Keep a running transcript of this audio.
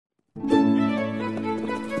You're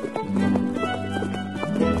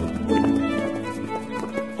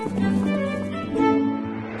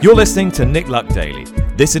listening to Nick Luck Daily.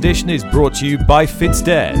 This edition is brought to you by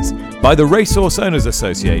FitzDares, by the Racehorse Owners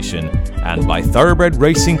Association, and by Thoroughbred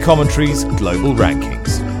Racing Commentary's Global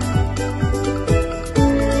Rankings.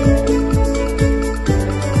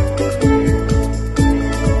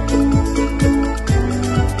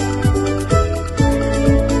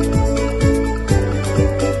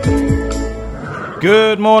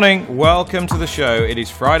 Good morning, welcome to the show. It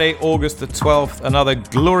is Friday, August the 12th, another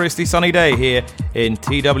gloriously sunny day here in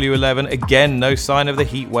TW11. Again, no sign of the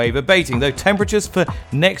heat wave abating, though temperatures for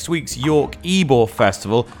next week's York Ebor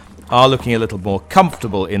Festival are looking a little more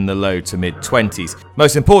comfortable in the low to mid-20s.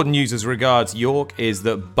 Most important news as regards York is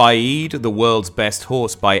that Baaeed, the world's best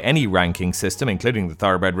horse by any ranking system, including the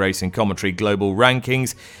Thoroughbred Racing Commentary Global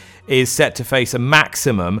Rankings, is set to face a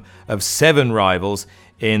maximum of 7 rivals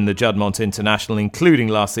in the Juddmonte International, including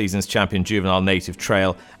last season's champion Juvenile Native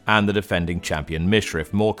Trail and the defending champion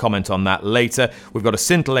Mishriff. More comment on that later. We've got a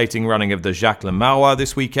scintillating running of the Jacqueline Marois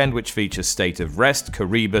this weekend, which features State of Rest,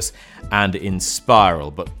 Caribus and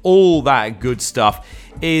Inspiral. But all that good stuff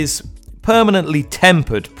is permanently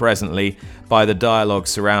tempered presently by the dialogue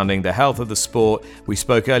surrounding the health of the sport. We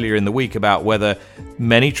spoke earlier in the week about whether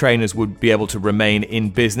many trainers would be able to remain in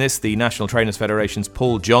business. The National Trainers Federation's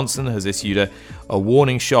Paul Johnson has issued a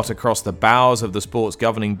warning shot across the bows of the sport's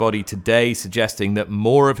governing body today, suggesting that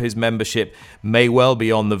more of his membership may well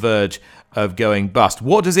be on the verge of going bust.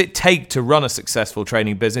 What does it take to run a successful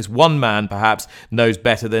training business? One man perhaps knows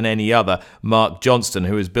better than any other, Mark Johnston,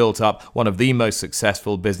 who has built up one of the most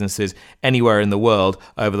successful businesses anywhere in the world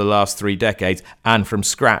over the last 3 decades, and from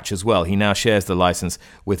scratch as well. He now shares the license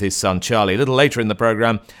with his son Charlie. A little later in the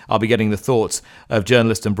programme, I'll be getting the thoughts of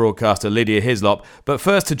journalist and broadcaster Lydia Hislop. But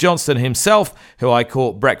first to Johnston himself, who I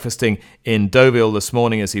caught breakfasting in Deauville this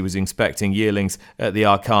morning as he was inspecting yearlings at the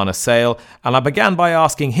Arcana sale. And I began by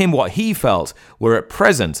asking him what he felt were at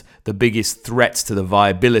present the biggest threats to the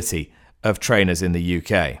viability of trainers in the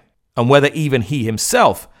UK, and whether even he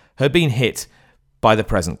himself had been hit by the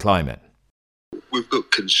present climate. We've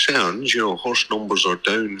got concerns, horse numbers are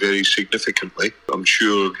down very significantly. I'm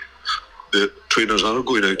sure that trainers are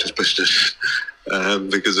going out of business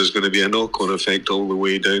because there's going to be a knock-on effect all the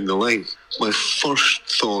way down the line. My first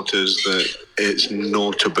thought is that it's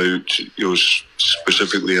not about,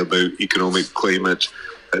 specifically about economic climate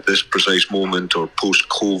at this precise moment or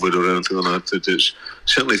post-COVID or anything like that. It's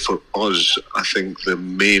certainly for us, I think the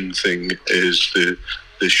main thing is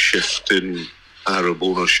the shift in Arab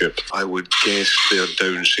ownership. I would guess they're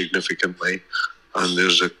down significantly, and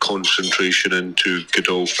there's a concentration into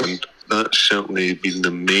Godolphin. That's certainly been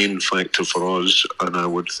the main factor for us, and I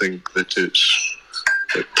would think that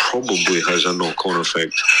it probably has a knock-on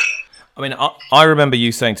effect. I mean, I remember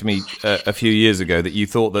you saying to me a few years ago that you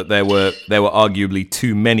thought that there were arguably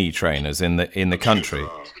too many trainers in the country.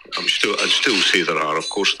 I'd still say there are, of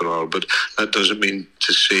course there are, but that doesn't mean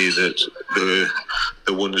to say that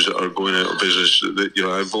the ones that are going out of business. That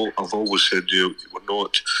I've always said we're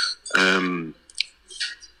not.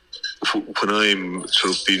 When I'm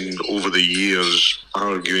sort of been over the years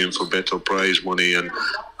arguing for better prize money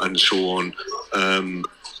and so on.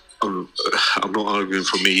 I'm not arguing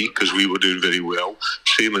for me because we were doing very well.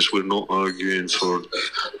 Same as I'm not arguing for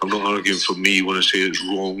me when I say it's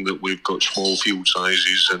wrong that we've got small field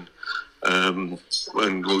sizes and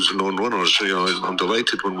loads of non-runners. I'm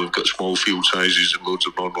delighted when we've got small field sizes and loads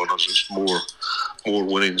of non-runners. It's more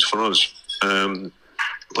winnings for us.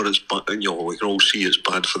 But it's bad, we can all see it's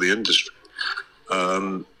bad for the industry.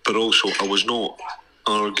 But also, I was not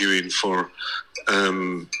arguing for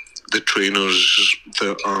the trainers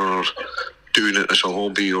that are doing it as a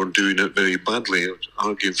hobby or doing it very badly. I was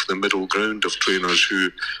arguing for the middle ground of trainers who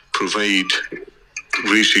provide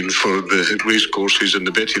racing for the race courses and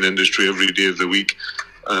the betting industry every day of the week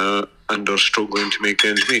and are struggling to make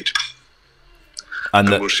ends meet. And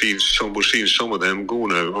we're seeing some of them go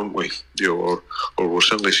now, aren't we? Or we're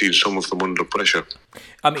certainly seeing some of them under pressure.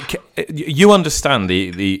 I mean, you understand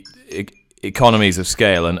the economies of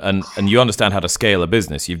scale, and you understand how to scale a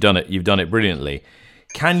business. You've done it brilliantly.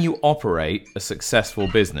 Can you operate a successful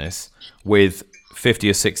business with 50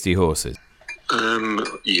 or 60 horses?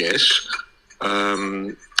 Yes.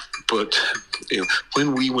 But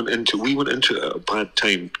when we went into it at a bad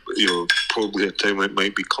time, probably a time it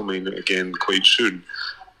might be coming again quite soon,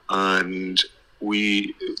 and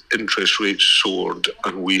interest rates soared,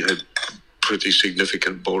 and we had pretty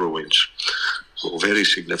significant borrowings, very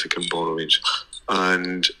significant borrowings,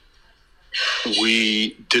 and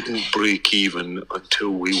we didn't break even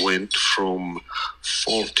until we went from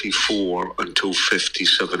 44 until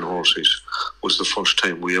 57 horses. Was the first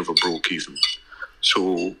time we ever broke even.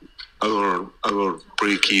 So our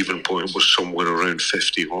break-even point was somewhere around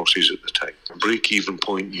 50 horses at the time. The break-even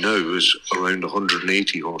point now is around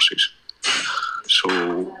 180 horses.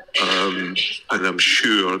 So, and I'm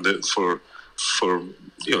sure that for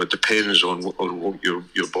it depends on what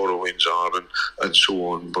your borrowings are and so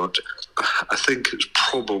on. But I think it's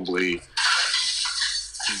probably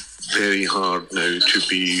very hard now to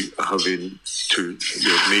be having to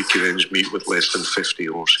make your ends meet with less than 50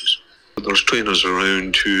 horses. There's trainers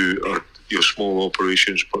around who are small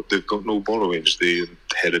operations, but they've got no borrowings. They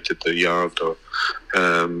inherited the yard or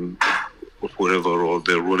wherever, or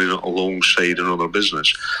they're running it alongside another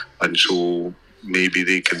business, and so maybe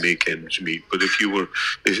they can make ends meet. But if you were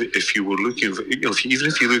looking for, even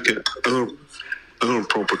if you look at our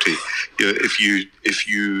property, if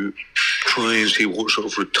you try and see what sort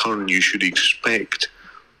of return you should expect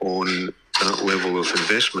on that level of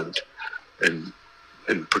investment, and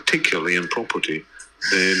particularly in property,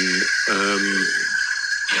 then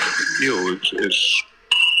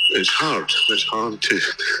it's hard. It's hard to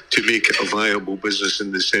make it a viable business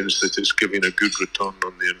in the sense that it's giving a good return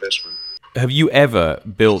on the investment. Have you ever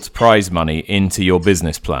built prize money into your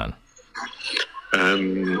business plan?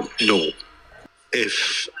 No.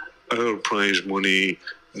 If our prize money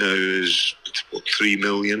now is 3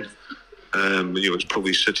 million, it's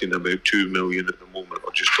probably sitting about 2 million at the moment,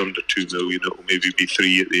 or just under 2 million. It'll maybe be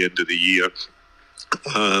 3 at the end of the year.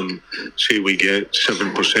 Say we get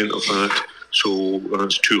 7% of that, so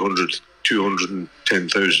that's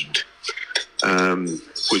 210,000,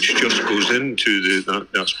 which just goes into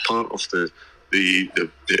that's part of the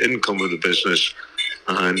income of the business,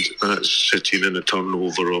 and that's sitting in a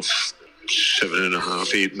turnover of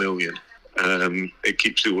 7.5, 8 million. It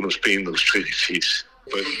keeps the owners paying those training fees.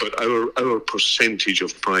 But our percentage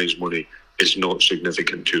of prize money is not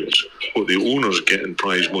significant to us. What the owners get in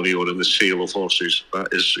prize money or in the sale of horses,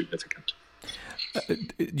 that is significant.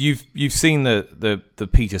 You've seen the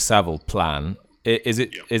Peter Saville plan. Is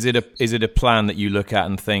it a plan that you look at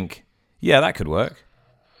and think, yeah, that could work?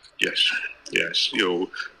 Yes. It's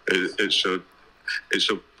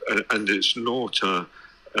not a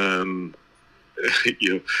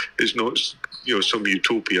it's not some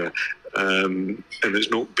utopia, and it's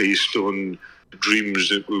not based on dreams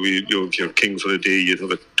that you're king for the day, you'd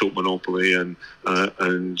have a top monopoly and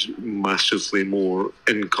massively more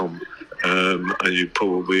income, and you'd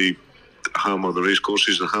probably hammer the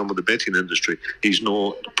racecourses and hammer the betting industry. He's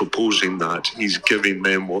not proposing that. He's giving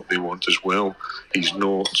them what they want as well. He's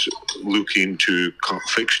not looking to cut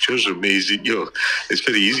fixtures. Amazing, it's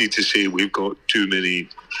very easy to say we've got too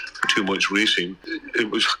much racing. It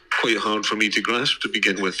was quite hard for me to grasp to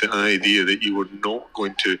begin with, the idea that you were not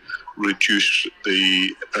going to reduce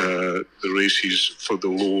the races for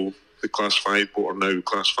the Class 5, what are now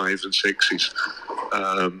Class 5 and 6s,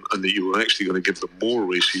 and that you were actually going to give them more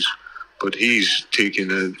races. But he's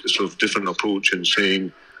taking a sort of different approach and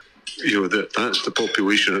saying, that's the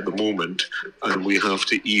population at the moment, and we have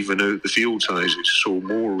to even out the field sizes. So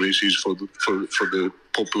more races for the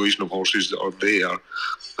population of horses that are there,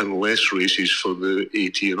 and less races for the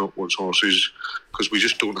 80 and upwards horses, because we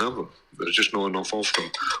just don't have them. There's just not enough of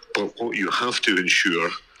them. But what you have to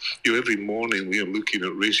ensure, every morning we are looking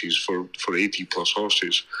at races for 80 plus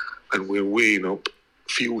horses, and we're weighing up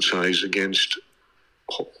field size against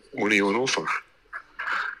money on offer.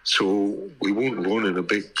 So we won't run in a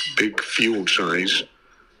big field size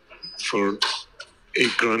for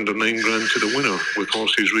 $8,000 or $9,000 to the winner with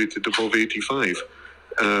horses rated above 85.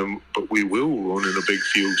 But we will run in a big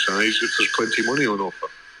field size if there's plenty of money on offer.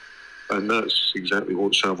 And that's exactly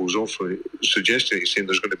what Saville's suggesting. He's saying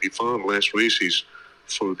there's going to be far less races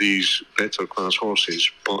for these better class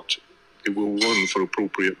horses, but they will run for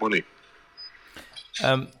appropriate money.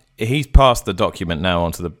 He's passed the document now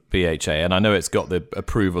onto the BHA, and I know it's got the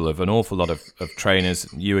approval of an awful lot of trainers,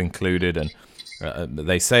 you included, and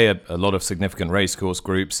they say a lot of significant racecourse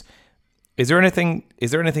groups. Is there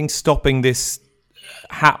anything stopping this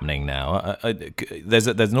happening now? There's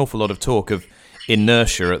an awful lot of talk of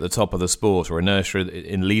inertia at the top of the sport, or inertia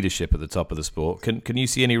in leadership at the top of the sport. Can you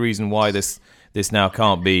see any reason why this now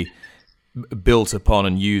can't be built upon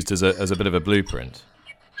and used as a bit of a blueprint?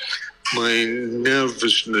 My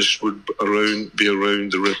nervousness would be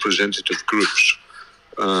around the representative groups,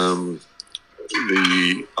 the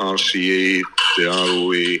RCA, the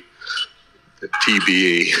ROA, the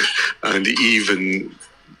TBA, and even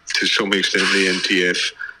to some extent the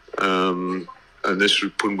NTF. and this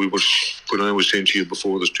was when I was saying to you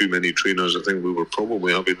before, there's too many trainers. I think we were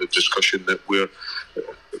probably having the discussion that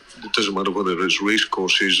it doesn't matter whether it's race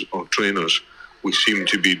courses or trainers, we seem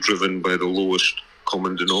to be driven by the lowest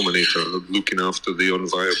common denominator, looking after the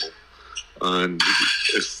unviable. And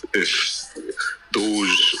if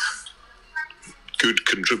those good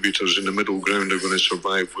contributors in the middle ground are going to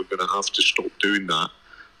survive, we're going to have to stop doing that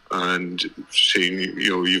and saying,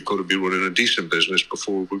 you've got to be running a decent business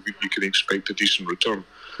before you can expect a decent return.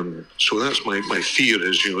 So that's my fear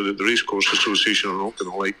is, that the Racecourse Association are not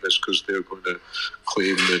going to like this because they're going to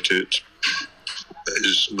claim that it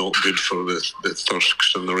is not good for the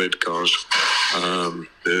Thursks and the Redcars.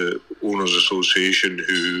 The Owners Association,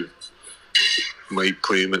 who might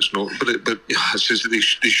claim it's not, but I says they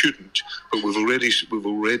shouldn't. But we've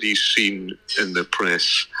already seen in the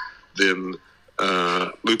press them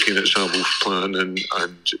looking at Savills' plan and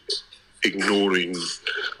ignoring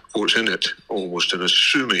what's in it almost, and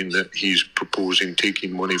assuming that he's proposing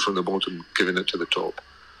taking money from the bottom, giving it to the top,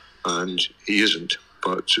 and he isn't.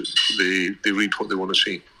 But they read what they want to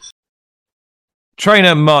see.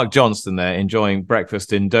 Trainer Mark Johnston there, enjoying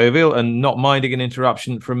breakfast in Deauville and not minding an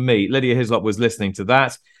interruption from me. Lydia Hislop was listening to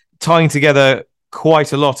that, tying together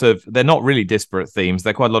quite a lot of, they're not really disparate themes,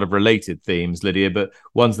 they're quite a lot of related themes, Lydia, but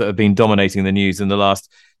ones that have been dominating the news in the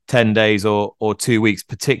last 10 days or 2 weeks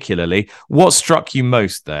particularly. What struck you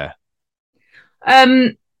most there?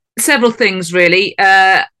 Several things, really.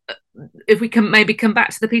 If we can maybe come back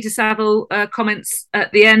to the Peter Saville comments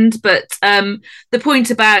at the end, but the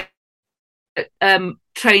point about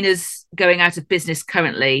trainers going out of business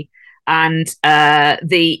currently and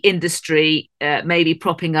the industry maybe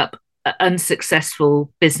propping up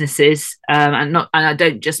unsuccessful businesses, and I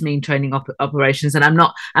don't just mean training operations, and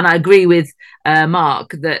I agree with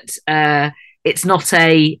Mark that it's not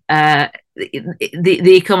the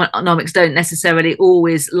economics don't necessarily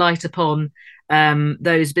always light upon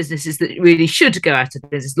those businesses that really should go out of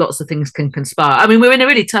business. Lots of things can conspire. I mean, we're in a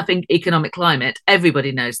really tough economic climate.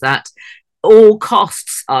 Everybody knows that. All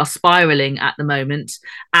costs are spiraling at the moment,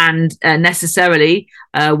 and necessarily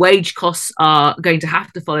wage costs are going to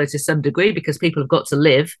have to follow to some degree because people have got to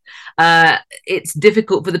live. It's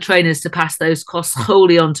difficult for the trainers to pass those costs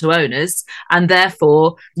wholly on to owners, and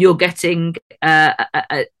therefore you're getting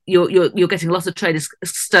you're getting a lot of trainers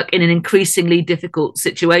stuck in an increasingly difficult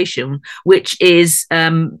situation, which is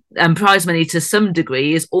prize money to some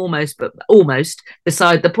degree is almost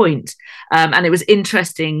beside the point. And it was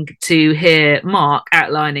interesting to hear Mark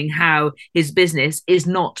outlining how his business is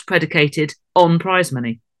not predicated on prize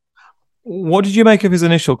money. What did you make of his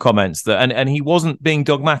initial comments? And he wasn't being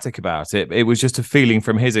dogmatic about it. It was just a feeling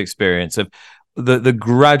from his experience of the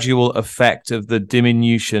gradual effect of the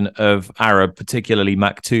diminution of Arab, particularly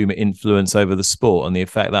Maktoum, influence over the sport and the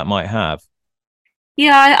effect that might have.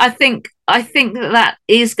 Yeah, I think that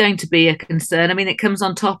is going to be a concern. I mean, it comes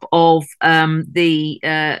on top of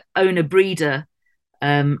the owner-breeder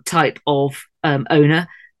type of owner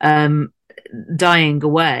dying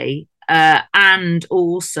away, and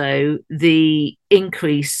also the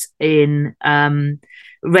increase in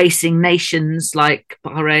racing nations like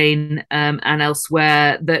Bahrain and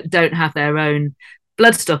elsewhere that don't have their own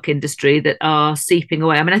bloodstock industry that are seeping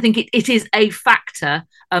away. I mean, I think it is a factor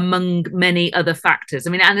among many other factors. I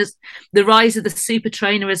mean, and as the rise of the super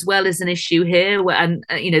trainer as well is an issue here. And,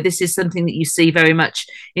 this is something that you see very much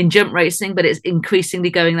in jump racing, but it's increasingly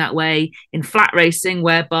going that way in flat racing,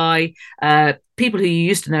 whereby people who you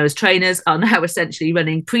used to know as trainers are now essentially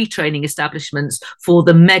running pre-training establishments for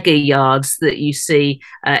the mega yards that you see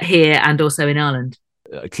here and also in Ireland.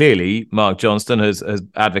 Clearly, Mark Johnston has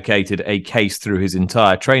advocated a case through his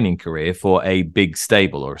entire training career for a big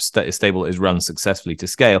stable, or a stable that is run successfully to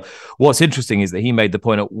scale. What's interesting is that he made the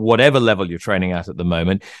point at whatever level you're training at the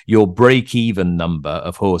moment, your break-even number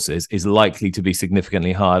of horses is likely to be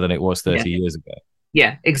significantly higher than it was 30 years ago.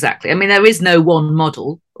 Yeah, exactly. I mean, there is no one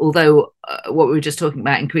model, although what we were just talking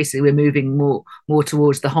about, increasingly we're moving more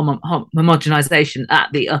towards the homogenization at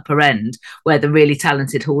the upper end, where the really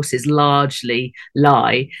talented horses largely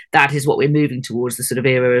lie. That is what we're moving towards, the sort of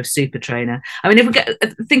era of super trainer. I mean, if we get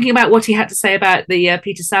thinking about what he had to say about the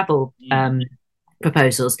Peter Saville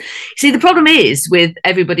proposals. See, the problem is with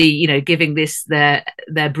everybody, giving this their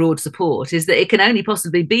broad support, is that it can only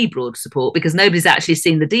possibly be broad support because nobody's actually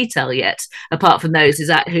seen the detail yet, apart from those who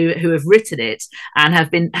have written it and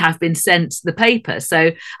have been sent the paper.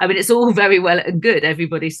 So, I mean, it's all very well and good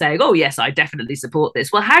everybody saying, "Oh yes, I definitely support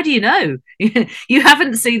this." Well, how do you know? You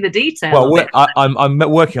haven't seen the detail. Well, I'm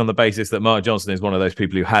working on the basis that Mark Johnston is one of those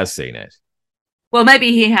people who has seen it. Well,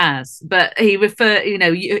 maybe he has, but he referred,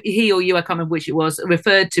 he or you, I can't remember which it was,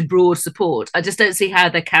 referred to broad support. I just don't see how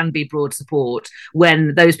there can be broad support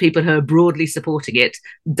when those people who are broadly supporting it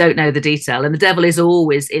don't know the detail. And the devil is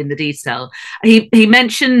always in the detail. He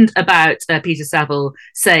mentioned about Peter Saville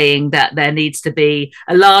saying that there needs to be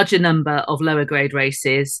a larger number of lower grade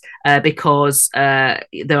races because there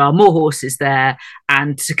are more horses there.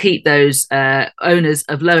 And to keep those owners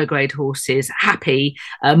of lower grade horses happy,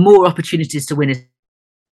 more opportunities to win is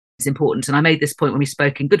important. And I made this point when we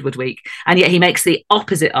spoke in Goodwood Week, and yet he makes the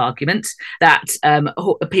opposite argument that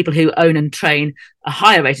people who own and train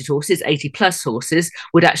higher rated horses, 80 plus horses,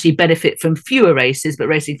 would actually benefit from fewer races but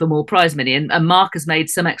racing for more prize money. And Mark has made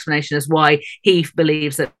some explanation as why he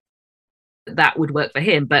believes that would work for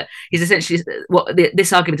him, but he's essentially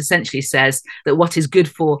this argument essentially says that what is good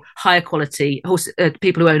for higher quality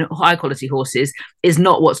people who own higher quality horses is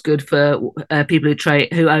not what's good for people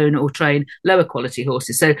who own or train lower quality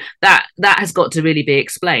horses. So that has got to really be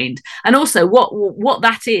explained. And also what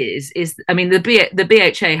that is I mean, the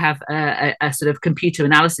BHA have a sort of computer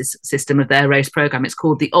analysis system of their race program. It's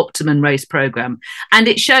called the Optimum Race Program, and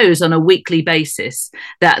it shows on a weekly basis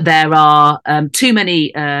that there are too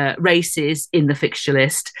many races in the fixture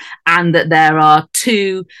list, and that there are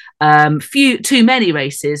too many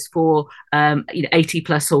races for 80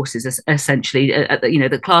 plus horses, essentially at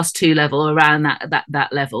the class 2 level, around that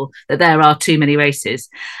level, that there are too many races.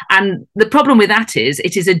 And the problem with that is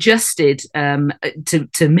it is adjusted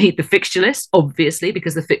to meet the fixture list, obviously,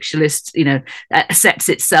 because the fixture list sets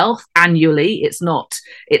itself annually. It's not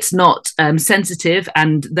sensitive,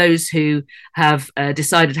 and those who have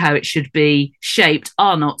decided how it should be shaped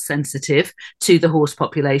are not sensitive to the horse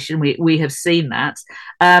population. We have seen that,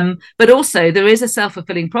 but also there is a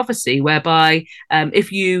self-fulfilling prophecy whereby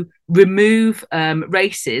if you remove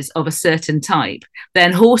races of a certain type,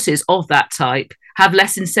 then horses of that type have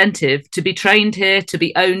less incentive to be trained here, to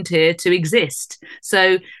be owned here, to exist.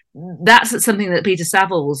 So that's something that Peter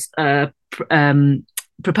Saville's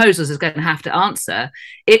proposals is going to have to answer.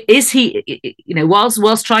 Is he,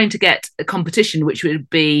 whilst trying to get a competition which would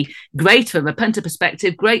be great from a punter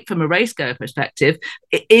perspective, great from a racegoer perspective,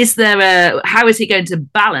 how is he going to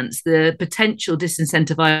balance the potential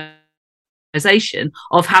disincentivization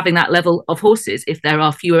of having that level of horses if there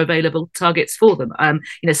are fewer available targets for them?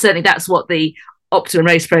 Certainly that's what the Optimum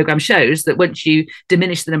Race Program shows, that once you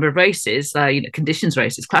diminish the number of races, conditions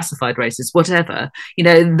races, classified races, whatever,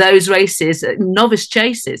 those races, novice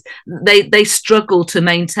chases, they struggle to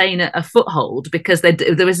maintain a foothold because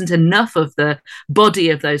there isn't enough of the body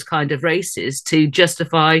of those kind of races to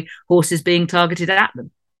justify horses being targeted at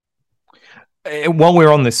them. While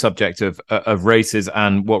we're on this subject of races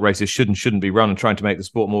and what races should and shouldn't be run and trying to make the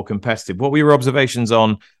sport more competitive, what were your observations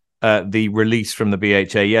on the release from the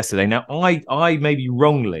BHA yesterday? Now, I maybe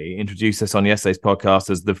wrongly introduced this on yesterday's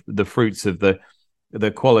podcast as the fruits of the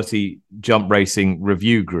Quality Jump Racing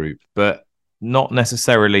Review Group, but not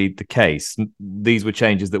necessarily the case. These were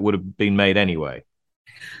changes that would have been made anyway.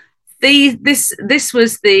 This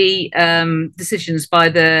was the decisions by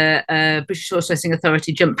the British Horse Racing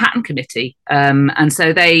Authority Jump Pattern Committee, and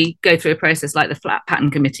so they go through a process like the Flat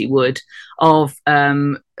Pattern Committee would of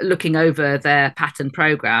looking over their pattern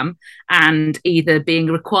program and either being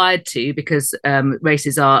required to, because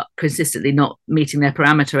races are consistently not meeting their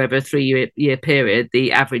parameter over a 3-year period,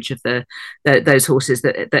 the average of those horses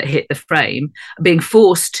that hit the frame, being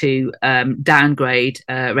forced to downgrade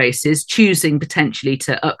races, choosing potentially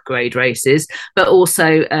to upgrade races, but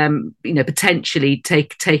also potentially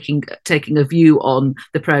taking a view on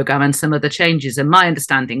the program and some other changes. And my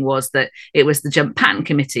understanding was that it was the Jump Pattern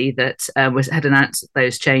Committee that had announced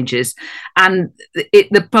those changes. And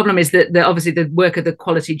the problem is that obviously the work of the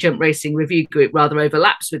Quality Jump Racing Review Group rather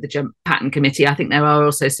overlaps with the Jump Pattern Committee. I think there are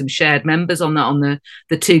also some shared members on the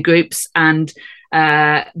two groups, and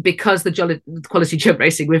because the Quality Jump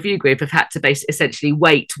Racing Review Group have had to essentially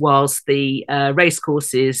wait whilst the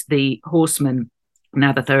racecourses, the horsemen,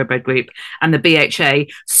 now the Thoroughbred Group, and the BHA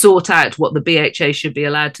sort out what the BHA should be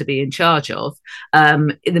allowed to be in charge of.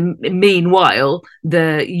 Meanwhile,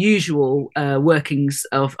 the usual workings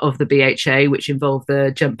of the BHA, which involve the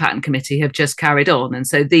Jump Pattern Committee, have just carried on. And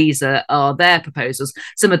so these are their proposals.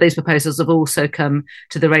 Some of these proposals have also come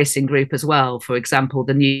to the racing group as well. For example,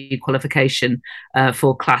 the new qualification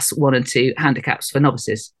for Class 1 and 2 handicaps for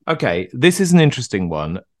novices. Okay, this is an interesting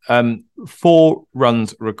one. 4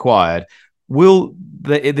 runs required. Will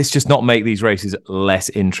this just not make these races less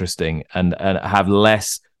interesting and have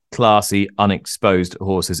less classy, unexposed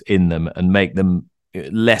horses in them and make them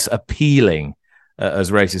less appealing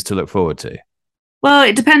as races to look forward to? Well,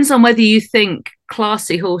 it depends on whether you think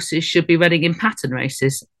classy horses should be running in pattern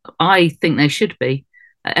races. I think they should be.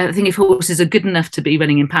 I think if horses are good enough to be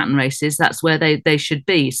running in pattern races, that's where they should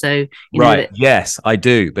be. So, right. Yes, I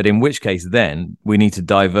do. But in which case, then we need to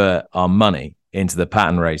divert our money into the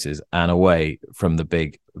pattern races and away from the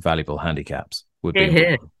big, valuable handicaps. Would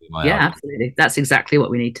be yeah, absolutely. That's exactly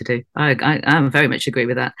what we need to do. I very much agree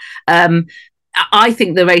with that. I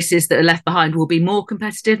think the races that are left behind will be more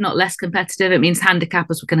competitive, not less competitive. It means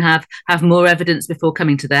handicappers can have more evidence before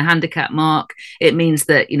coming to their handicap mark. It means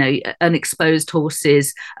that unexposed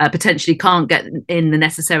horses potentially can't get in the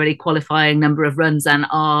necessarily qualifying number of runs and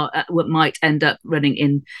are what might end up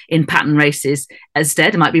running in pattern races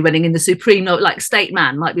instead. It might be running in the Supreme, like State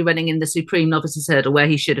Man might be running in the Supreme Novices Hurdle where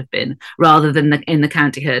he should have been, rather than in the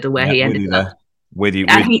County Hurdle where he ended up. With you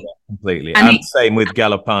completely. And same with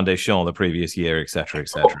Galopin des Champs the previous year, etc.,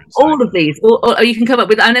 etc. All of these, or you can come up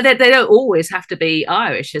with. I know they don't always have to be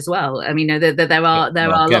Irish as well. I mean, there are.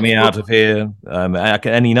 Get me out of here.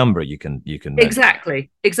 Any number you can. Exactly.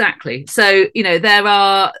 So there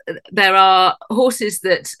are horses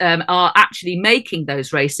that are actually making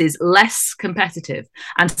those races less competitive,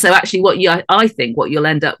 and so actually, I think what you'll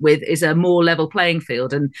end up with is a more level playing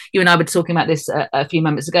field. And you and I were talking about this a few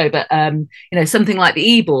moments ago, but something like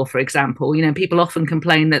the Ebor, for example, people often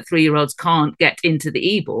complain that 3-year-olds can't get into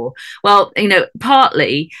the Ebor. Well,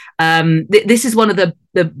 partly this is one of the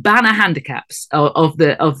banner handicaps of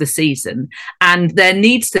the season, and there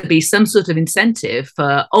needs to be some sort of incentive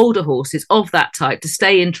for older horses of that type to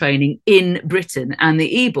stay in training in Britain. And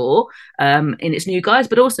the Ebor, in its new guise,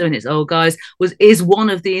 but also in its old guise, is one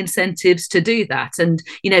of the incentives to do that. And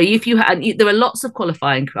if there are lots of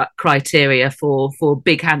qualifying criteria for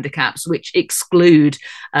big handicaps which exclude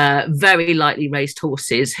very lightly raced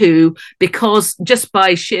horses who, because just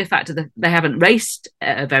by sheer fact that they haven't raced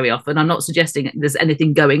very often. I'm not suggesting there's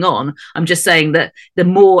anything going on. I'm just saying that the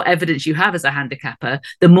more evidence you have as a handicapper,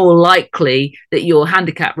 the more likely that your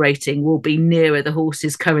handicap rating will be nearer the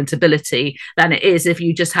horse's current ability than it is if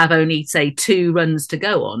you just have only, say, 2 runs to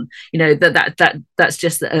go on. That's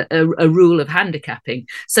just a rule of handicapping.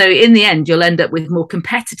 So in the end, you'll end up with more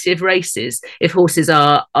competitive races if horses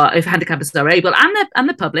if handicappers are able, and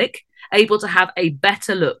the public, able to have a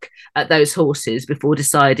better look at those horses before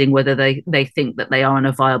deciding whether they think that they are on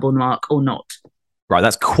a viable mark or not. Right,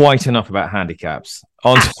 that's quite enough about handicaps.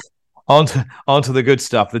 On to the good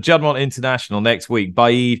stuff. The Juddmonte International next week.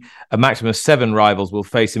 Baaeed, a maximum of 7 rivals will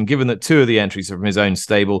face him. Given that 2 of the entries are from his own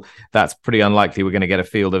stable, that's pretty unlikely we're going to get a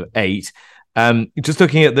field of 8. Just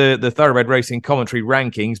looking at the thoroughbred racing commentary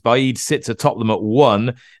rankings, Baaeed sits atop them at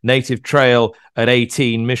 1, Native Trail at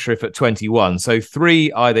 18, Mishrif at 21. So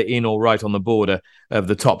 3 either in or right on the border of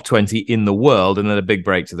the top 20 in the world, and then a big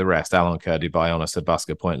break to the rest. Alenquer, Dubai Honor,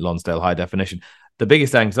 Busker Point, Lonsdale High Definition. The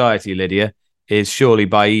biggest anxiety, Lydia, is surely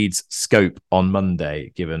Baaeed's scope on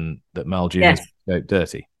Monday, given that Maljoon has scoped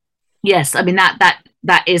dirty. Yes, I mean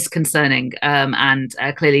that is concerning, and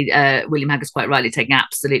clearly William Haggas quite rightly taking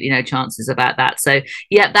absolutely no chances about that. So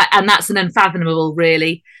that's an unfathomable,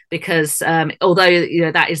 really, because although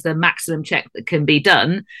that is the maximum check that can be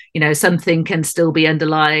done, something can still be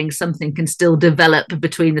underlying, something can still develop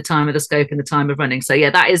between the time of the scope and the time of running. So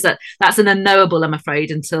that's an unknowable, I'm afraid,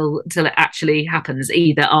 until it actually happens.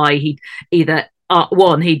 Either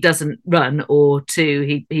 1, he doesn't run, or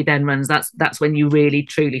 2, he then runs. That's when you really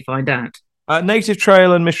truly find out. Native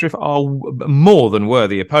Trail and Mishrif are more than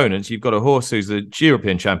worthy opponents. You've got a horse who's the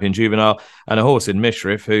European champion juvenile, and a horse in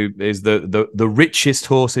Mishrif who is the richest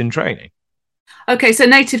horse in training. Okay, so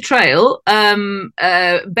Native Trail,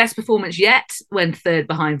 best performance yet, went 3rd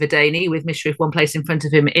behind Verdani, with Mishrif 1 place in front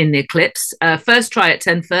of him in the Eclipse. First try at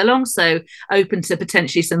 10 furlongs, so open to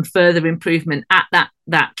potentially some further improvement at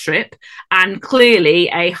that trip. And clearly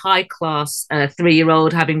a high-class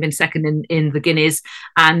 3-year-old, having been second in the Guineas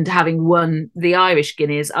and having won the Irish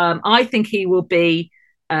Guineas. I think he will be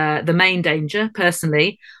the main danger,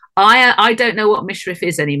 personally. I don't know what Mishrif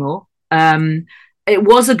is anymore. It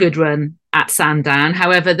was a good run at Sandown.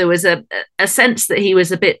 However, there was a sense that he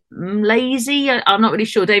was a bit lazy. I'm not really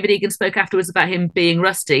sure. David Egan spoke afterwards about him being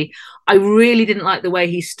rusty. I really didn't like the way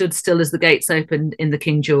he stood still as the gates opened in the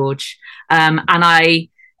King George. And I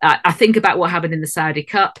think about what happened in the Saudi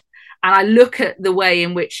Cup, and I look at the way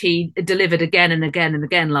in which he delivered again and again and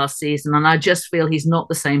again last season, and I just feel he's not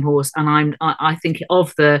the same horse. And I think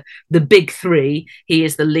of the big 3, he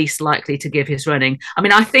is the least likely to give his running. I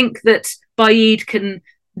mean, I think that Baaeed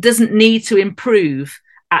doesn't need to improve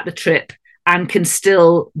at the trip and can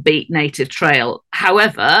still beat Native Trail.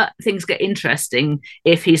 However, things get interesting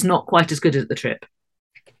if he's not quite as good at the trip.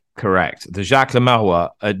 Correct. The Jacques Le Marois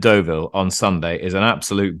at Deauville on Sunday is an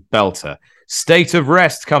absolute belter. State of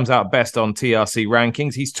Rest comes out best on TRC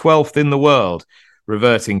rankings. He's 12th in the world,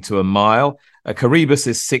 reverting to a mile. Caribus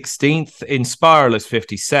is 16th. Inspiral is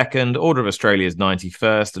 52nd. Order of Australia is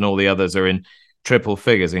 91st. And all the others are in triple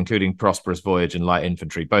figures, including Prosperous Voyage and Light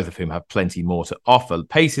Infantry, both of whom have plenty more to offer.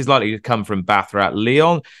 Pace is likely to come from Bathrat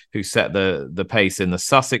Leon, who set the pace in the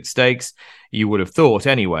Sussex Stakes. You would have thought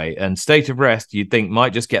anyway. And State of Rest, you'd think,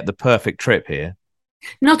 might just get the perfect trip here.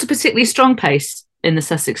 Not a particularly strong pace in the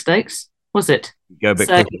Sussex Stakes, was it? Go a bit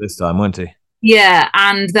quicker this time, won't he? Yeah,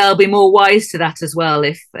 and they'll be more wise to that as well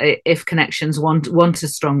if Connections want a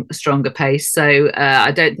stronger pace. So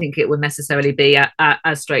I don't think it will necessarily be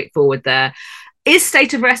as straightforward there. Is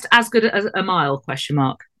State of Rest as good as a mile? Question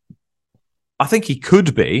mark. I think he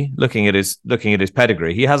could be, looking at his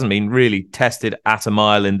pedigree. He hasn't been really tested at a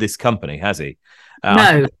mile in this company, has he?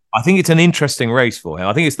 No. I think it's an interesting race for him.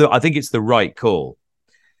 I think it's the right call.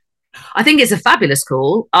 I think it's a fabulous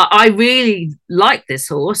call. I really like this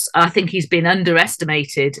horse. I think he's been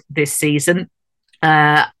underestimated this season.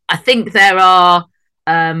 I think there are.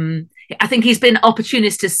 I think he's been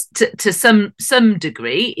opportunist to some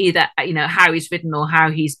degree, either how he's ridden or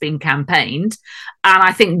how he's been campaigned, and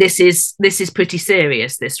I think this is pretty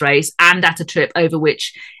serious, this race, and at a trip over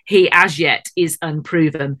which he as yet is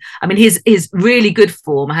unproven. I mean, his really good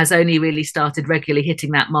form has only really started regularly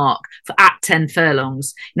hitting that mark at 10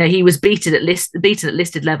 furlongs. He was beaten at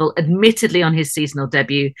listed level, admittedly on his seasonal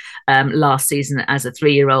debut last season as a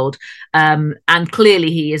 3-year-old, and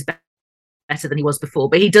clearly he is better than he was before,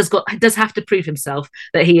 but he does have to prove himself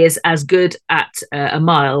that he is as good at a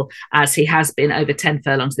mile as he has been over 10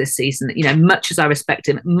 furlongs this season. Much as I respect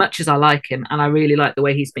him, much as I like him, and I really like the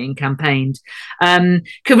way he's being campaigned.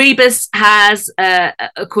 Caribus has,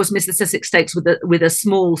 of course, missed the Sussex Stakes with a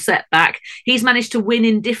small setback. He's managed to win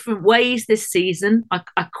in different ways this season. I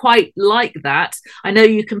quite like that. I know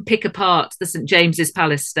you can pick apart the St James's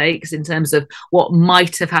Palace Stakes in terms of what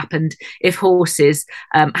might have happened if horses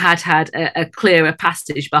had a clearer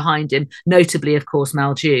passage behind him, notably, of course,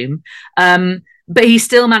 Maljoom. But he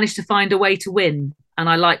still managed to find a way to win. And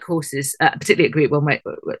I like horses, particularly at Group 1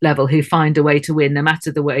 level, who find a way to win no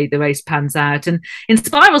matter the way the race pans out. And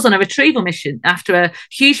Inspiral's on a retrieval mission after a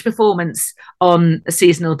huge performance on a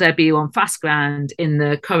seasonal debut on Fast Ground in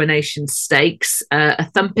the Coronation Stakes, a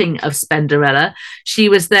thumping of Spenderella. She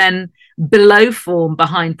was then below form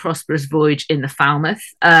behind Prosperous Voyage in the Falmouth.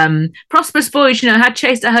 Prosperous Voyage, had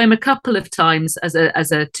chased it home a couple of times as a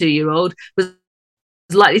 2-year-old, was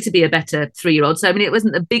likely to be a better 3-year-old. So, I mean, it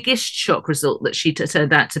wasn't the biggest shock result that she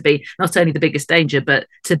turned out to be not only the biggest danger, but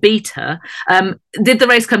to beat her. Did the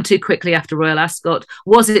race come too quickly after Royal Ascot?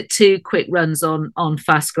 Was it 2 quick runs on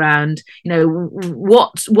Fast Ground?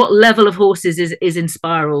 What level of horses is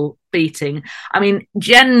Inspiral beating? I mean,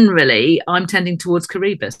 generally, I'm tending towards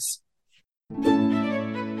Caribus.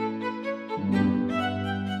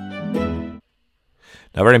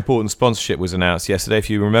 Now, a very important sponsorship was announced yesterday. If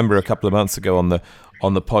you remember, a couple of months ago on the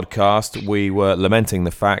podcast, we were lamenting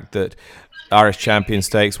the fact that Irish Champion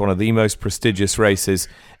Stakes, one of the most prestigious races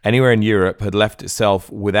anywhere in Europe, had left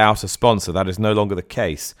itself without a sponsor. That is no longer the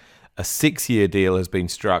case. A 6-year deal has been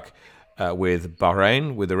struck with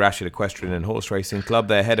Bahrain, with the Rashid Equestrian and Horse Racing Club.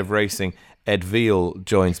 Their head of racing, Ed Veal,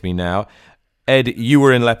 joins me now. Ed, you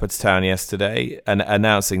were in Leopardstown yesterday and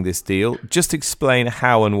announcing this deal. Just explain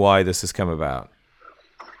how and why this has come about.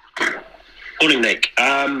 Morning, Nick.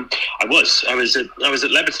 I was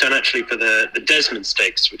at Leopardstown actually for the Desmond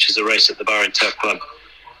Stakes, which is a race at the Bahrain Turf Club.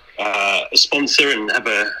 A sponsor and have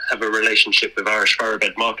a relationship with Irish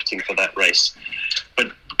Thoroughbred Marketing for that race.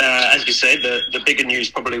 But as you say, the bigger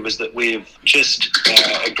news probably was that we've just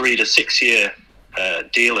agreed a 6-year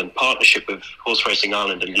deal and partnership with Horse Racing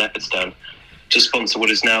Ireland and Leopardstown to sponsor what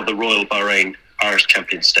is now the Royal Bahrain Irish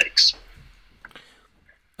Champion Stakes.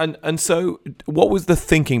 And so, what was the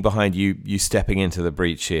thinking behind you stepping into the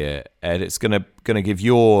breach here, Ed? It's going to give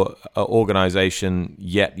your organisation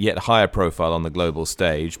yet higher profile on the global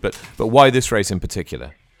stage, but why this race in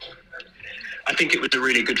particular? I think it was a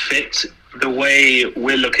really good fit. The way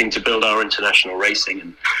we're looking to build our international racing,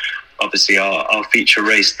 and obviously our feature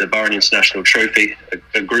race, the Bahrain International Trophy,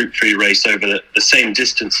 a Group 3 race over the same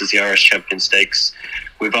distance as the Irish Champion Stakes,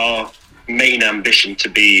 with our main ambition to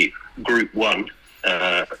be Group 1.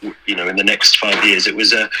 In the next 5 years, it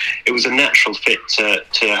was a natural fit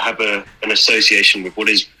to have an association with what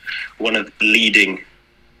is one of the leading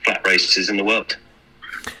flat races in the world.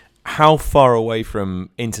 How far away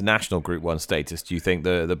from international Group 1 status do you think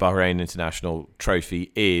the Bahrain International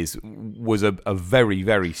Trophy is? Was a very,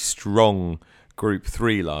 very strong Group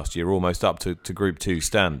 3 last year, almost up to Group 2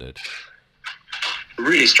 standard.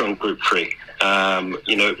 Really strong Group 3.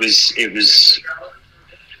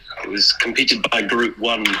 It was competed by Group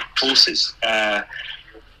 1 horses.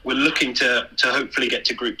 We're looking to hopefully get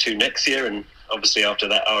to Group 2 next year, and obviously after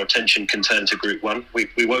that our attention can turn to Group 1.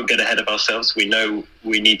 We won't get ahead of ourselves. We know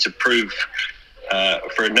we need to prove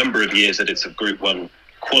for a number of years that it's of Group 1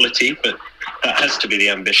 quality, but that has to be the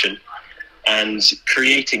ambition. And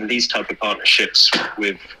creating these type of partnerships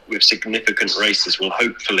with significant races will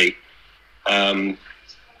hopefully let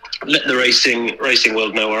the racing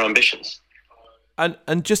world know our ambitions.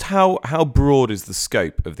 And just how broad is the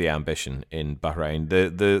scope of the ambition in Bahrain?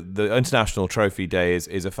 The International Trophy Day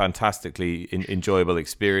is a fantastically enjoyable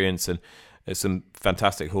experience, and there's some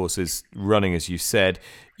fantastic horses running, as you said.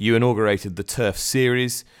 You inaugurated the Turf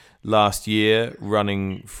Series last year,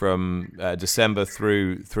 running from December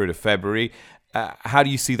through to February. How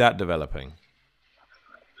do you see that developing?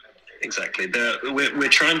 Exactly. We're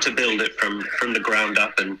trying to build it from the ground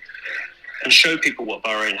up and show people what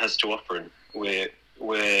Bahrain has to offer. And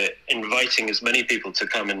we're inviting as many people to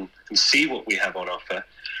come and see what we have on offer.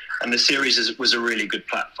 And the series was a really good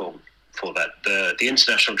platform for that. The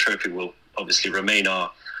International Trophy will obviously remain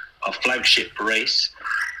our flagship race.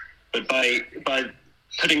 But by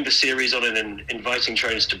putting the series on and inviting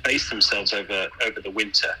trainers to base themselves over the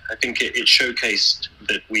winter, I think it showcased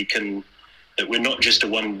that we're not just a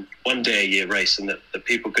one day a year race, and that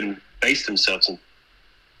people can base themselves in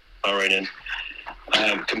Bahrain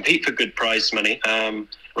and compete for good prize money,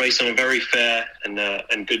 race on a very fair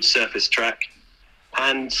and good surface track,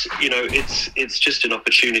 and it's just an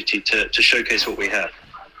opportunity to showcase what we have.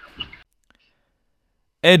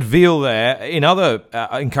 Ed Veal there. In other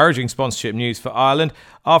encouraging sponsorship news for Ireland,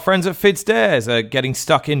 our friends at FitzDares are getting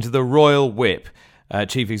stuck into the Royal Whip.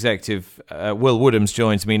 Chief Executive Will Woodhams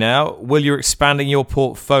joins me now. Will, you're expanding your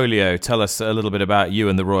portfolio. Tell us a little bit about you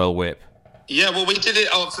and the Royal Whip. Yeah, well, we did it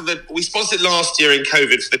we sponsored it last year in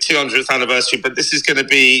COVID for the 200th anniversary, but this is going to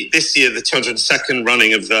be this year the 202nd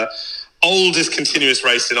running of the oldest continuous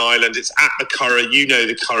race in Ireland. It's at the Curragh. You know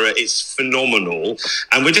the Curragh. It's phenomenal,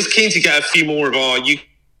 and we're just keen to get a few more of our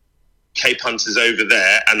UK punters over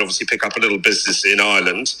there and obviously pick up a little business in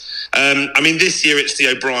Ireland. This year it's the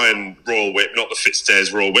O'Brien Royal Whip, not the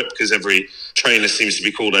FitzDares Royal Whip, because every trainer seems to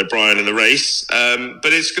be called O'Brien in the race.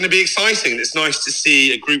 But it's going to be exciting. It's nice to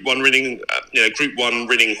see a Group 1 winning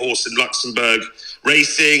horse in Luxembourg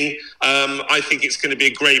racing. I think it's going to be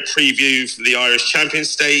a great preview for the Irish Champion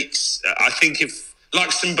Stakes. I think if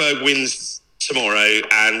Luxembourg wins tomorrow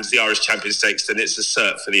and the Irish Champion Stakes, then it's a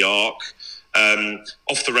cert for the Arc.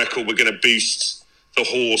 Off the record, we're going to boost the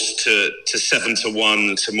horse to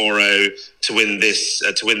 7-1 tomorrow to win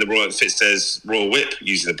the Royal FitzDares Royal Whip,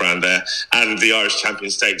 using the brand there, and the Irish Champion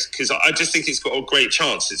Stakes, because I just think it's got a great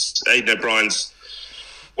chance. It's Aidan O'Brien's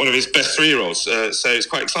one of his best 3-year-olds, so it's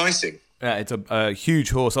quite exciting. Yeah, it's a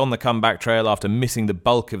huge horse on the comeback trail after missing the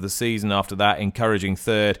bulk of the season. After that, encouraging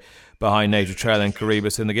third behind Nature Trail and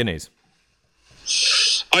Corribus in the Guineas.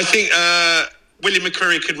 I think William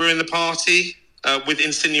McCurry could ruin the party with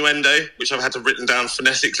Insinuendo, which I've had to written down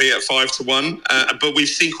phonetically at 5-1. But we've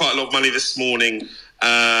seen quite a lot of money this morning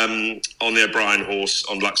on the O'Brien horse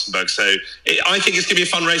on Luxembourg. So I think it's going to be a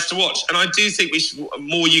fun race to watch. And I do think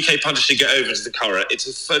more UK punters should get over to the Curragh. It's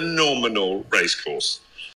a phenomenal race course.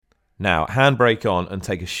 Now, handbrake on and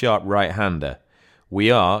take a sharp right-hander. We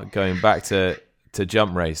are going back to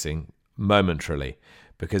jump racing momentarily,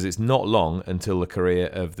 because it's not long until the career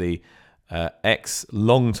of the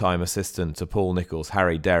ex-long-time assistant to Paul Nicholls,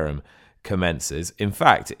 Harry Derham, commences. In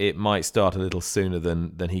fact, it might start a little sooner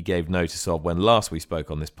than he gave notice of when last we spoke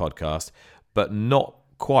on this podcast, but not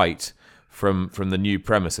quite from the new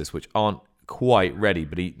premises, which aren't quite ready,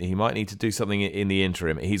 but he might need to do something in the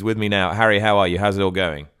interim. He's with me now. Harry, how are you? How's it all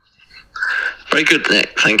going? Very good,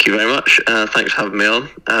 Nick. Thank you very much. Thanks for having me on.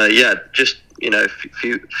 Just a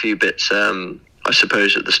few bits. I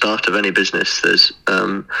suppose at the start of any business, there's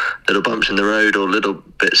little bumps in the road or little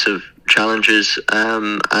bits of challenges,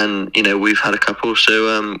 and we've had a couple.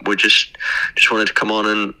 So we just wanted to come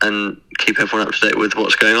on and keep everyone up to date with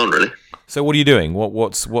what's going on, really. So what are you doing?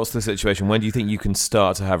 What's the situation? When do you think you can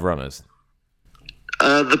start to have runners?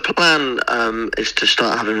 The plan is to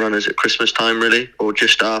start having runners at Christmas time, really, or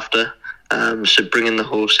just after. So bringing the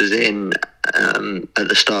horses in at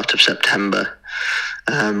the start of September,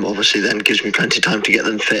 obviously then gives me plenty of time to get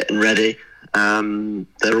them fit and ready.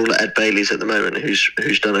 They're all at Ed Bailey's at the moment,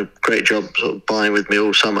 who's done a great job sort of buying with me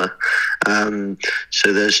all summer.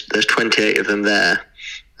 So there's 28 of them there.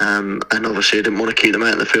 And obviously I didn't want to keep them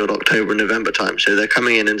out in the field October and November time. So they're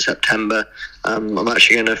coming in September. I'm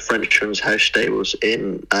actually going to Frenchman's House Stables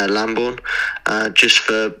in Lambourne, just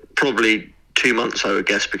for probably 2 months, I would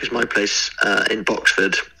guess, because my place in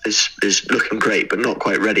Boxford is looking great, but not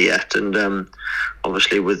quite ready yet. And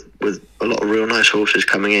obviously with a lot of real nice horses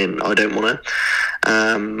coming in, I don't want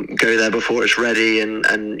to go there before it's ready and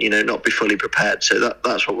not be fully prepared. So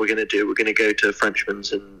that's what we're going to do. We're going to go to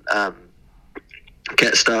Frenchman's and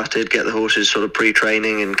get started, get the horses sort of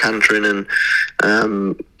pre-training and cantering,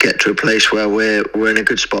 and get to a place where we're in a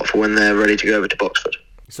good spot for when they're ready to go over to Boxford.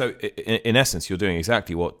 So in essence, you're doing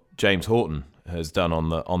exactly what James Horton has done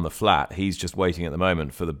on the flat. He's just waiting at the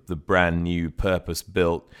moment for the brand new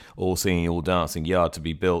purpose-built, all singing, all dancing yard to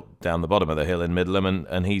be built down the bottom of the hill in Middleham,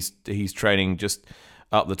 and he's training just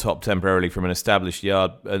up the top temporarily from an established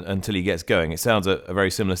yard until he gets going. It sounds a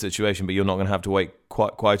very similar situation, but you're not going to have to wait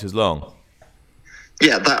quite as long.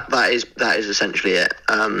 Yeah, that is essentially it.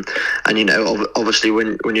 And obviously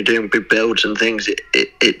when you're doing big builds and things,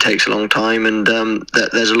 it takes a long time, and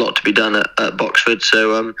there's a lot to be done at Boxford.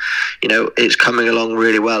 So it's coming along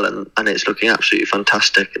really well, and it's looking absolutely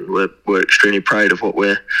fantastic, and we're extremely proud of what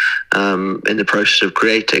we're in the process of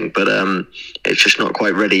creating. But it's just not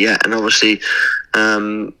quite ready yet, and obviously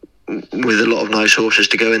with a lot of nice horses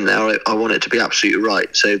to go in there, I want it to be absolutely right.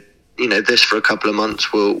 So this for a couple of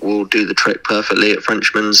months will do the trick perfectly at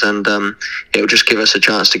Frenchman's, and it'll just give us a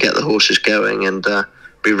chance to get the horses going and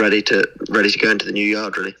be ready to go into the new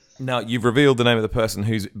yard, really. Now, you've revealed the name of the person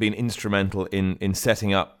who's been instrumental in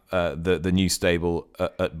setting up the new stable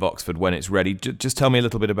at Boxford when it's ready. Just tell me a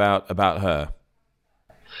little bit about her.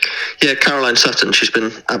 Yeah, Caroline Sutton. She's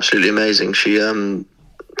been absolutely amazing.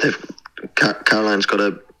 Caroline's got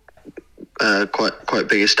a quite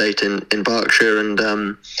big estate in Berkshire,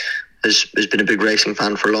 and has been a big racing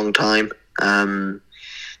fan for a long time. I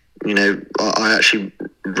actually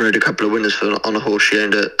rode a couple of winners on a horse she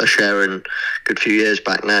owned a share in a good few years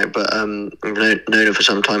back now, but I've known her for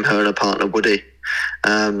some time, her and her partner Woody,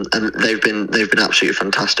 and they've been absolutely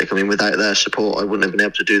fantastic. I mean, without their support, I wouldn't have been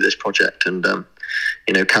able to do this project. And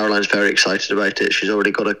Caroline's very excited about it. She's already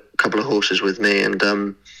got a couple of horses with me, and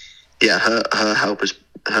her help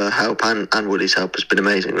and Woody's help has been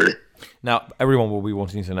amazing, really. Now, everyone will be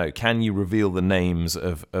wanting to know: can you reveal the names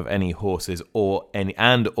of any horses or any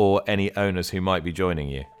owners who might be joining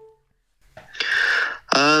you?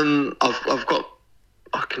 I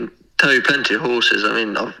can tell you plenty of horses. I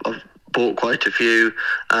mean, I've bought quite a few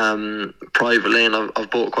privately, and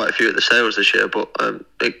I've bought quite a few at the sales this year. But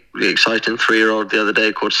the exciting 3-year-old the other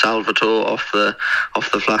day called Salvatore off the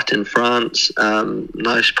flat in France.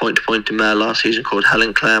 Nice point-to-point in mare last season called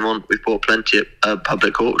Helen Clermont. We've bought plenty at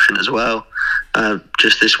public auction as well.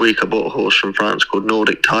 Just this week I bought a horse from France called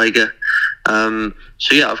Nordic Tiger. I'm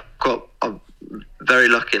very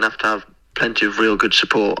lucky enough to have plenty of real good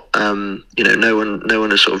support. No one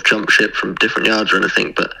has sort of jumped ship from different yards or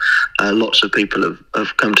anything, but lots of people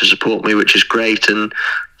have come to support me, which is great. And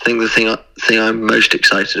I think the thing I'm most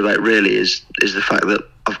excited about really is the fact that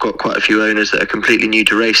I've got quite a few owners that are completely new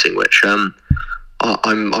to racing, which I'm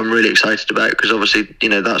really excited about, because obviously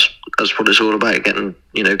that's what it's all about, getting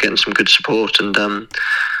some good support. And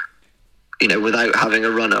without having a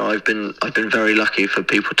runner, I've been very lucky for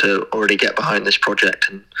people to already get behind this project,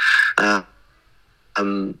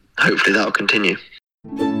 and hopefully that'll continue.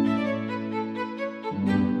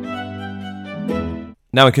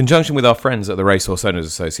 Now, in conjunction with our friends at the Racehorse Owners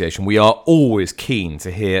Association, we are always keen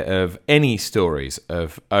to hear of any stories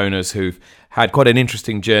of owners who've had quite an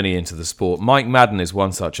interesting journey into the sport. Mike Madden is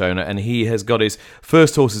one such owner, and he has got his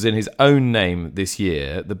first horses in his own name this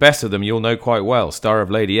year. The best of them you'll know quite well, Star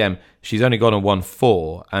of Lady M. She's only gone and won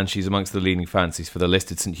 4, and she's amongst the leading fancies for the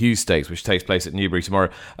listed St Hughes Stakes, which takes place at Newbury tomorrow.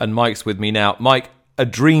 And Mike's with me now. Mike, a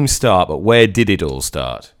dream start, but where did it all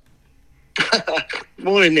start?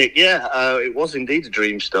 Morning, Nick. Yeah, it was indeed a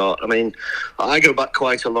dream start. I mean, I go back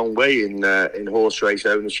quite a long way in horse race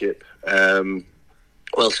ownership.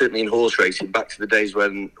 Certainly in horse racing, back to the days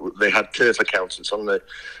when they had turf accountants on the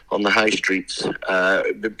high streets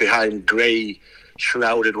behind grey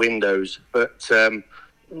shrouded windows. But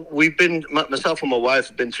myself and my wife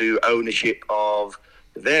have been through ownership of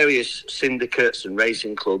various syndicates and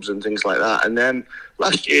racing clubs and things like that. And then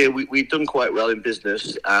last year we'd done quite well in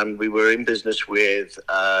business, and we were in business with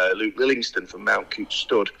Luke Lillingston from Mount Coote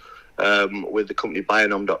Stud, with the company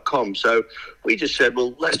Bionom.com. So we just said,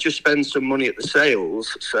 well, let's just spend some money at the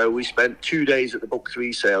sales. So we spent 2 days at the Book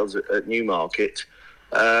 3 sales at Newmarket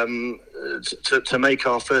to make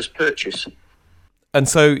our first purchase. And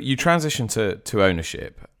so you transitioned to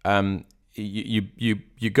ownership.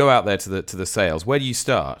 You you go out there to the sales. Where do you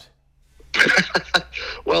start?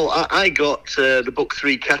 Well, I got the book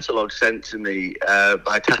 3 catalogue sent to me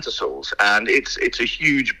by Tattersalls, and it's a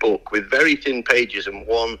huge book with very thin pages and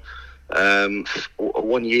one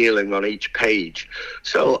yearling on each page.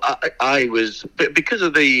 So I was, because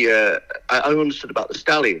of I understood about the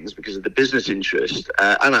stallions because of the business interest,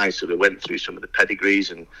 and I sort of went through some of the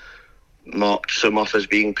pedigrees and marked some off as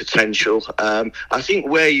being potential. I think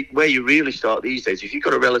where you really start these days, if you've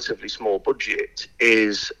got a relatively small budget,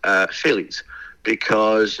 is fillies,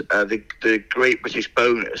 because the Great British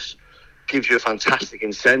Bonus gives you a fantastic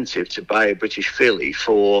incentive to buy a British filly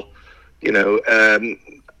for,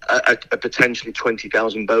 a potentially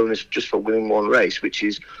 20,000 bonus just for winning one race, which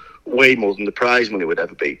is way more than the prize money would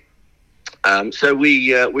ever be. So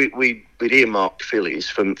we earmarked fillies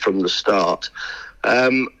from the start.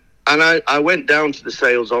 And I went down to the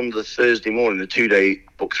sales on the Thursday morning, the 2-day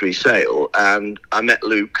book 3 sale, and I met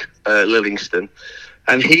Luke Lillingston,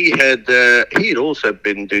 and he had also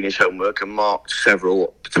been doing his homework and marked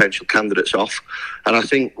several potential candidates off. And I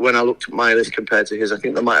think when I looked at my list compared to his, I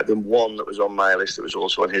think there might have been one that was on my list that was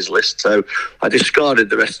also on his list. So I discarded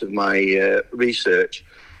the rest of my research.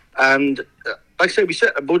 And like I say, we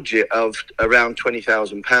set a budget of around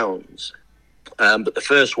 £20,000. But the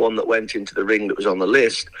first one that went into the ring that was on the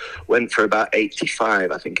list went for about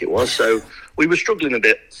 85, I think it was. So we were struggling a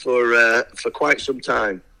bit for quite some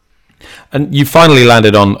time. And you finally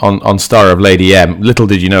landed on Star of Lady M. Little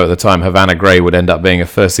did you know at the time Havana Grey would end up being a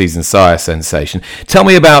first-season sire sensation. Tell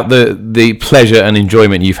me about the pleasure and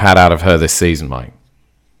enjoyment you've had out of her this season, Mike.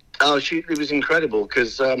 Oh, it was incredible,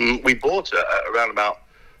 because we bought her at around about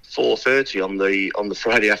 4:30 on the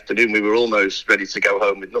Friday afternoon. We were almost ready to go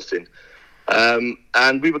home with nothing.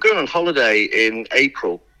 And we were going on holiday in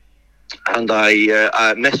April, and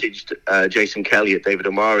I messaged Jason Kelly at David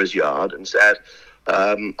O'Mara's yard and said,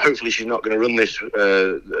 hopefully she's not going to run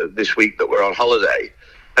this week that we're on holiday.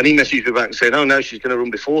 And he messaged me back and said, oh no, she's going to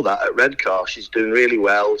run before that at Redcar. She's doing really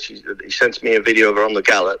well. He sent me a video of her on the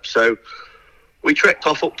gallop. So we trekked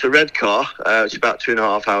off up to Redcar. It's about a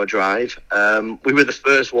 2.5 hour drive. We were the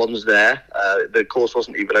first ones there. The course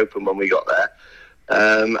wasn't even open when we got there.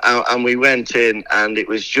 And we went in, and it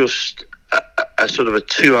was just a sort of a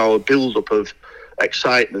 2-hour build-up of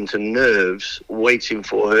excitement and nerves waiting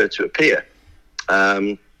for her to appear.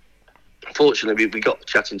 Fortunately, we got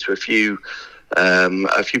chatting to a few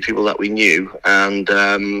people that we knew, and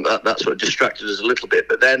that sort of distracted us a little bit.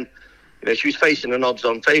 But then, she was facing an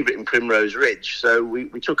odds-on favourite in Primrose Ridge, so we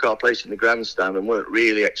took our place in the grandstand and weren't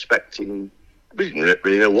really expecting. We didn't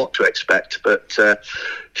really know what to expect, but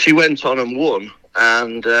she went on and won,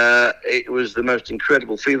 and it was the most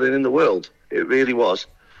incredible feeling in the world. It really was.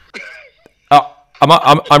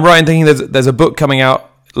 I'm right in thinking there's a book coming out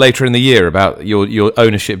later in the year about your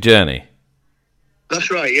ownership journey. That's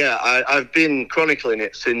right, yeah. I've been chronicling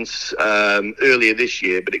it since earlier this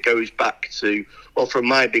year, but it goes back to, from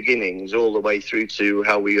my beginnings all the way through to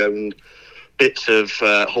how we owned bits of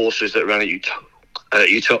horses that ran at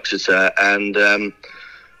Uttoxeter, and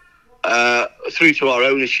through to our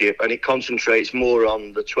ownership, and it concentrates more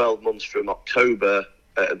on the 12 months from October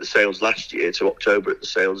at the sales last year to October at the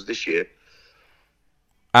sales this year.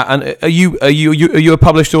 And are you a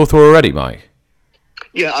published author already, Mike?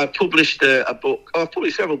 Yeah, I've published a book. I've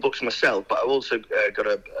published several books myself, but I've also got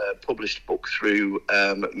a published book through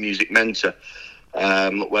Music Mentor.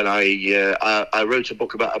 When I wrote a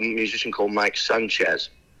book about a musician called Mike Sanchez,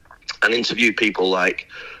 and interviewed people like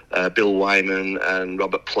Bill Wyman and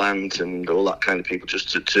Robert Plant and all that kind of people just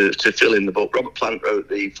to fill in the book. Robert Plant wrote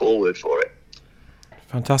the foreword for it.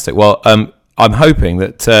 Fantastic. Well, I'm hoping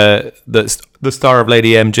that the Star of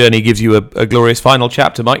Lady M journey gives you a glorious final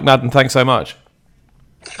chapter. Mike Madden, thanks so much.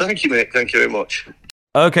 Thank you, Mick. Thank you very much.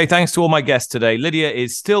 Okay, thanks to all my guests today. Lydia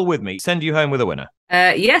is still with me. Send you home with a winner.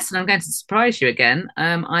 Yes, and I'm going to surprise you again.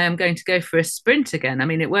 I am going to go for a sprint again. I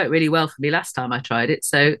mean, it worked really well for me last time I tried it,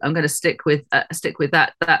 so I'm going to stick with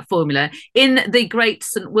that formula. In the Great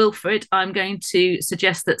St Wilfrid, I'm going to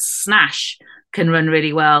suggest that Snash can run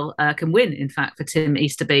really well, can win, in fact, for Tim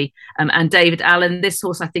Easterby and David Allen. This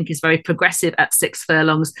horse, I think, is very progressive at 6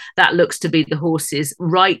 furlongs. That looks to be the horse's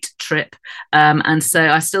right trip. And so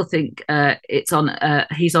I still think he's on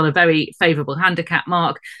a very favourable handicap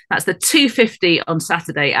mark. That's the 250 on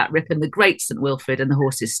Saturday at Ripon, the Great St Wilfrid, and the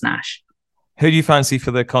horse's Snash. Who do you fancy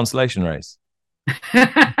for the consolation race?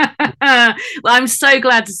 Well, I'm so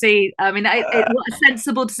glad to see. I mean, what a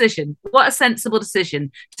sensible decision! What a sensible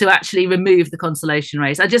decision to actually remove the consolation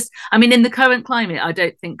race. In the current climate, I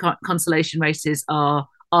don't think consolation races are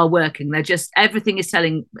are working. They're just, everything is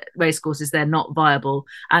telling racecourses they're not viable,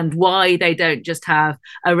 and why they don't just have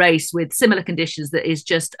a race with similar conditions that is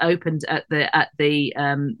just opened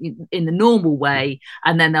in the normal way,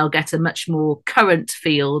 and then they'll get a much more current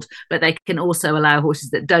field, but they can also allow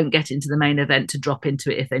horses that don't get into the main event to drop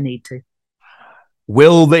into it if they need to.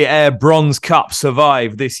 Will the Ayr Bronze Cup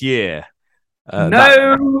survive this year?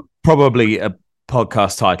 No. Probably a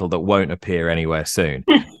podcast title that won't appear anywhere soon.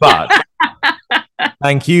 But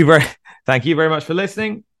thank you very much for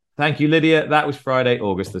listening. Thank you, Lydia. That was Friday,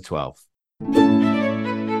 August the 12th.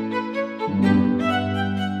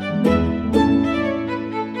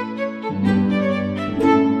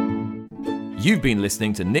 You've been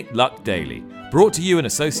listening to Nick Luck Daily, brought to you in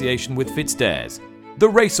association with FitzDares, the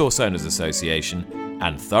Racehorse Owners Association,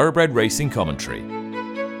 and Thoroughbred Racing Commentary.